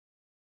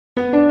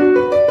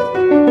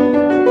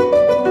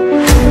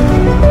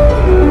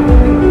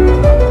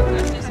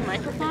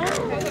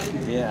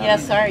Yeah,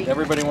 sorry.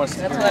 Everybody wants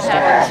to That's hear what the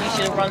story. happens. You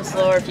should have run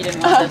slower if you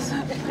didn't want this.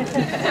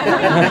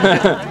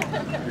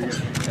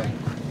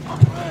 All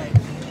right,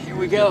 here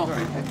we go.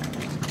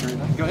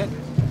 Go ahead.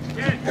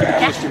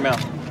 Twist your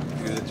mouth.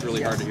 It's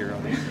really hard to hear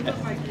on here.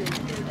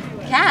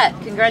 Kat,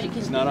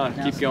 congratulations. It's not on.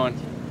 Keep going.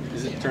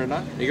 Is it turned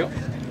on? There you go.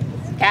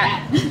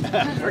 Kat.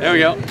 There we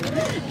go.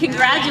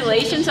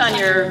 Congratulations on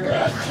your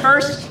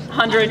first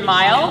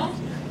 100-mile.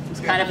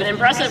 It's kind of an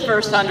impressive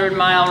first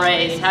 100-mile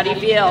race. How do you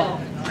feel?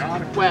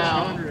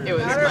 Well, it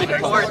was my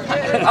fourth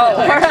 100.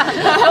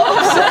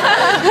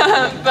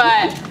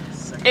 But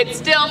it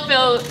still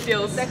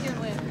feels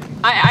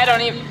I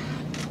don't even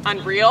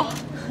unreal.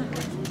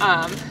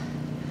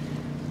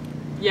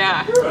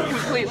 Yeah,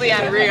 completely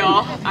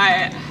unreal.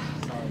 I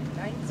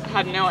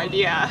had no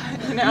idea,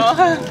 you know.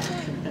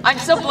 I'm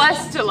so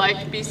blessed to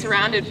like be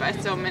surrounded by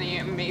so many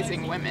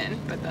amazing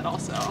women, but that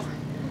also,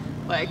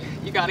 like,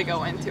 you got to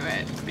go into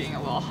it being a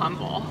little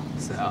humble.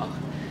 So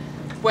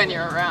when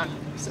you're around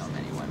so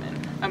many women,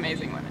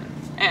 amazing women,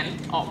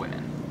 and all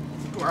women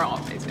who are all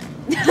amazing.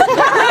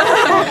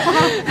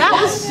 That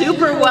was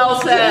super well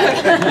said.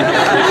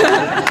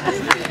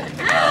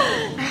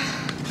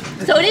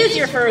 So it is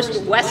your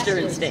first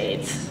Western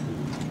States.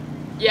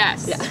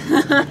 Yes. Yeah.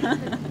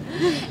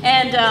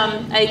 And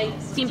I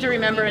seem to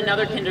remember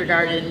another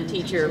kindergarten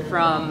teacher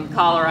from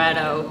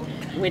Colorado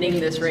winning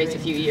this race a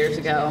few years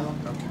ago.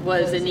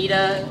 Was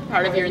Anita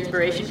part of your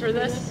inspiration for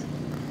this?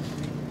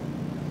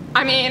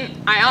 I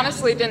mean, I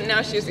honestly didn't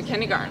know she was a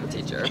kindergarten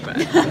teacher,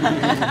 but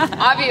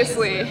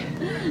obviously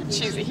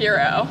she's a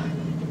hero.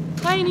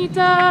 Hi,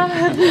 Anita.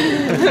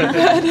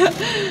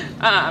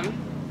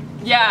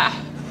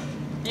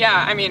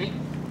 Yeah, I mean,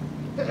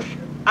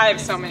 I have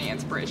so many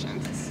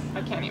inspirations.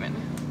 I can't even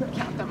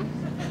count them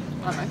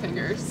on my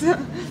fingers.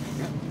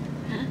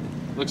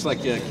 Looks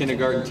like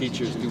kindergarten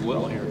teachers do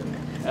well here.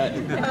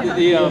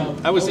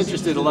 I was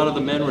interested, a lot of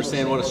the men were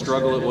saying what a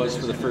struggle it was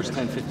for the first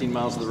 10, 15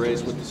 miles of the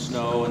race with the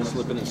snow and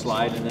slipping and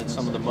sliding and then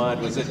some of the mud.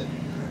 Was it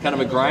kind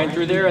of a grind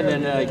through there, and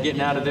then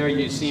getting out of there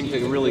you seemed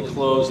to really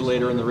close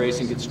later in the race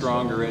and get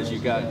stronger as you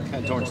got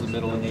kind of towards the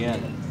middle in the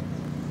end?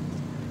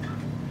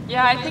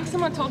 Yeah, I think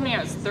someone told me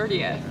I was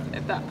 30th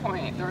at that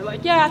point. They were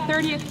like, yeah,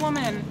 30th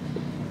woman.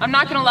 I'm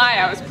not gonna lie,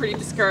 I was pretty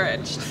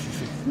discouraged.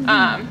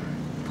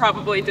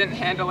 Probably didn't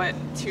handle it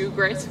too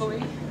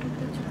gracefully.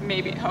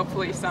 Maybe,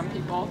 hopefully some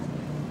people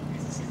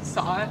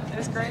saw it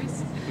as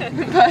grace.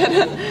 But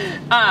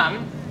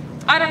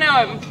I don't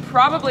know, it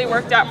probably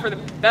worked out for the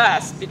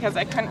best because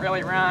I couldn't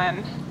really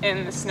run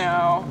in the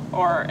snow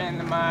or in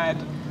the mud.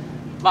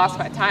 Lost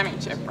my timing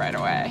chip right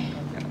away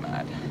in the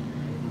mud.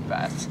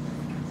 But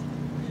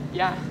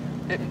yeah,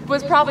 it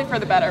was probably for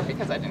the better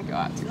because I didn't go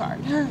out too hard.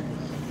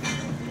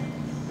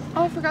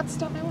 Oh, I forgot to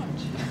stop my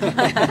watch.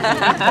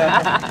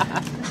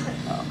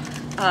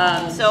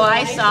 So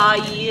I saw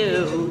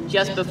you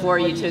just before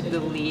you took the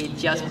lead,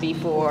 just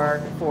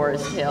before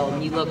Forest Hill.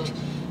 And you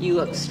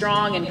looked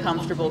strong and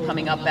comfortable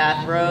coming up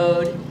Bath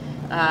Road.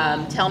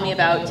 Tell me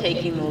about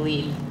taking the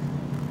lead.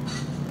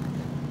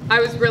 I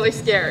was really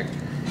scared.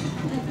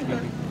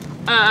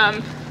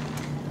 I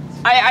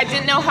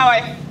didn't know how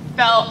I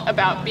felt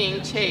about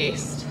being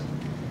chased,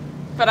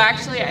 but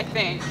actually I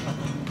think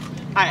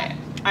I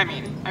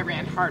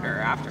ran harder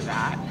after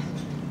that.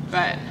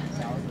 But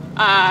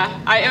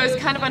it was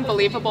kind of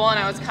unbelievable, and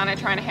I was kind of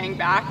trying to hang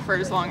back for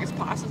as long as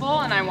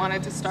possible, and I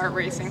wanted to start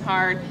racing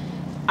hard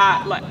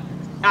at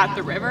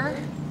the river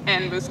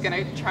and was going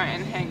to try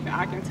and hang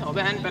back until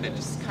then, but it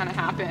just kind of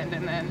happened,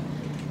 and then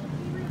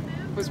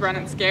was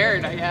running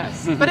scared, I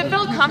guess. But it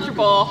felt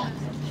comfortable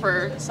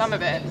for some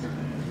of it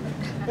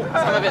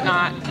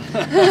not.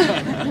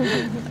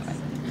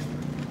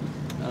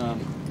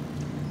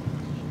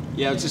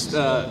 Yeah, it's just,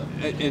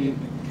 and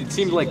it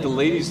seemed like the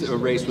ladies'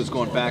 race was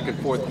going back and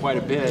forth quite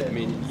a bit. I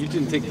mean, you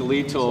didn't take the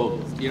lead till,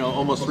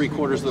 almost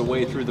 3/4 of the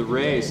way through the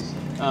race.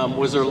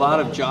 Was there a lot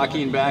of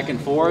jockeying back and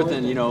forth,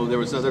 and there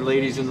was other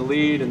ladies in the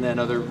lead and then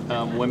other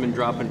women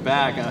dropping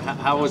back?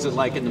 How was it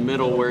like in the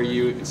middle where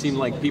it seemed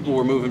like people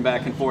were moving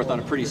back and forth on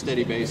a pretty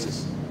steady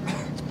basis?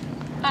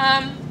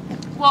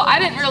 Well, I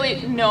didn't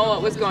really know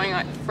what was going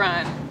on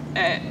front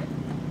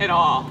at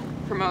all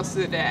for most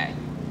of the day.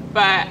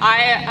 But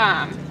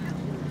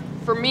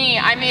for me,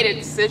 I made a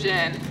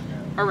decision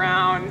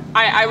around,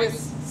 I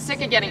was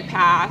sick of getting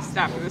passed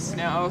after the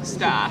snow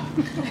stuff.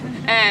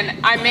 And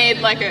I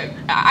made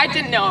I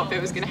didn't know if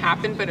it was gonna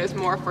happen, but it was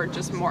more for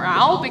just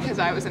morale because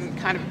I was in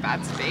kind of a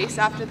bad space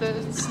after the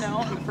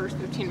snow in the first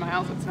 15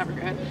 miles, it's never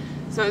good.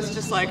 So it's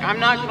just like, I'm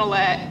not gonna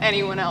let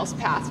anyone else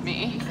pass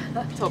me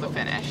till the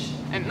finish.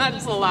 And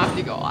that's a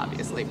lofty goal,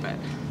 obviously, but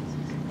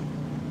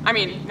I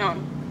mean, no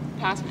one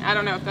passed me. I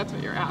don't know if that's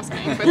what you're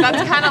asking, but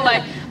that's kind of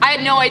like, I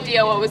had no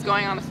idea what was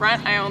going on the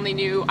front. I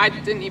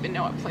didn't even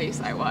know what place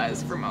I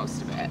was for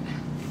most of it.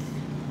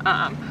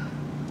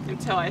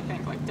 Until I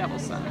think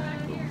Devil's Son.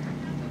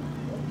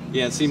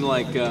 Yeah, it seemed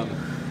like, the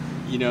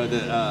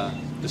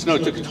snow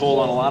took a toll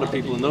on a lot of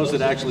people, and those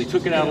that actually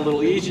took it out a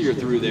little easier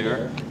through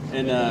there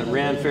and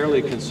ran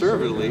fairly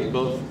conservatively,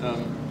 both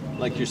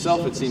like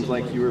yourself, it seems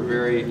like you were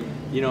very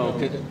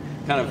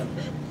kind of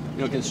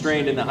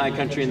constrained in the high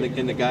country, and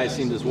the guys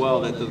seemed as well,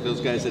 that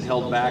those guys had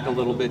held back a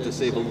little bit to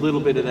save a little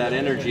bit of that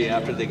energy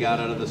after they got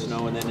out of the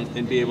snow,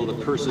 and be able to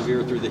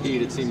persevere through the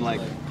heat. It seemed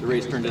like the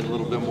race turned into a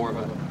little bit more of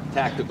a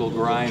tactical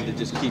grind to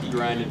just keep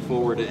grinding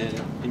forward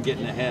and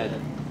getting ahead.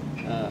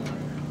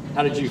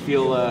 How did you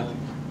feel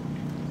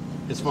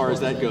as far as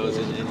that goes,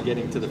 and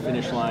getting to the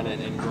finish line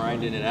and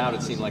grinding it out?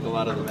 It seemed like a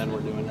lot of the men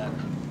were doing that.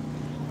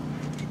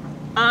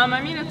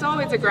 I mean, it's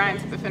always a grind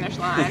to the finish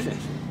line.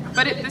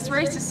 But this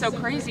race is so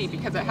crazy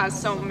because it has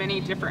so many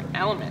different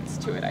elements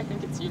to it. I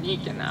think it's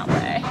unique in that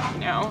way,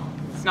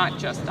 It's not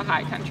just a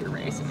high country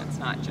race, and it's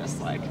not just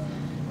like,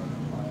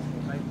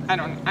 I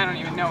don't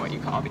even know what you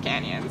call the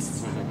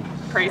canyons.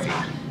 Crazy.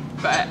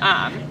 But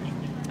I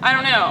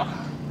don't know.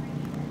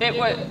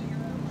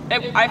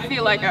 I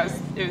feel like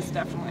it was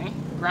definitely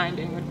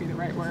grinding would be the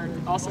right word.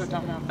 Also,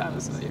 don't know if that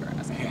was what you were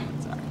asking.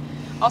 Sorry.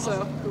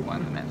 Also, who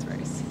won the men's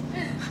race?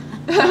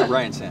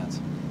 Ryan Sands.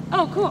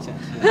 Oh, cool.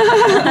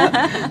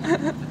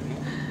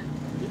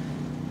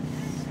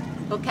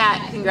 Well,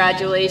 Kat,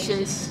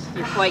 congratulations.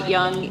 You're quite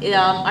young.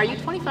 Are you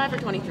 25 or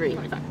 23?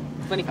 25.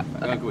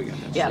 Okay. We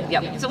got that.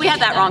 Yeah. So we had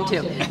that wrong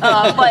too.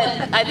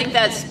 But I think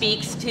that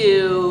speaks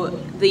to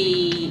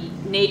the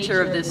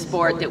nature of this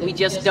sport, that we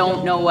just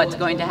don't know what's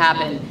going to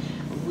happen.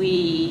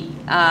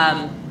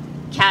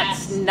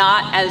 Kat's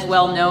not as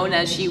well known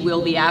as she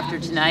will be after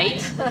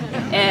tonight.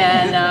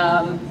 And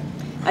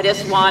I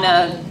just want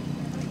to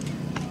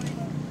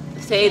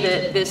say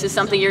that this is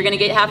something you're going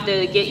to have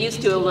to get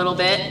used to a little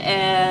bit,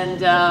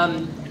 and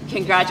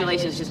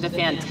congratulations, just a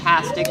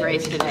fantastic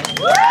race today.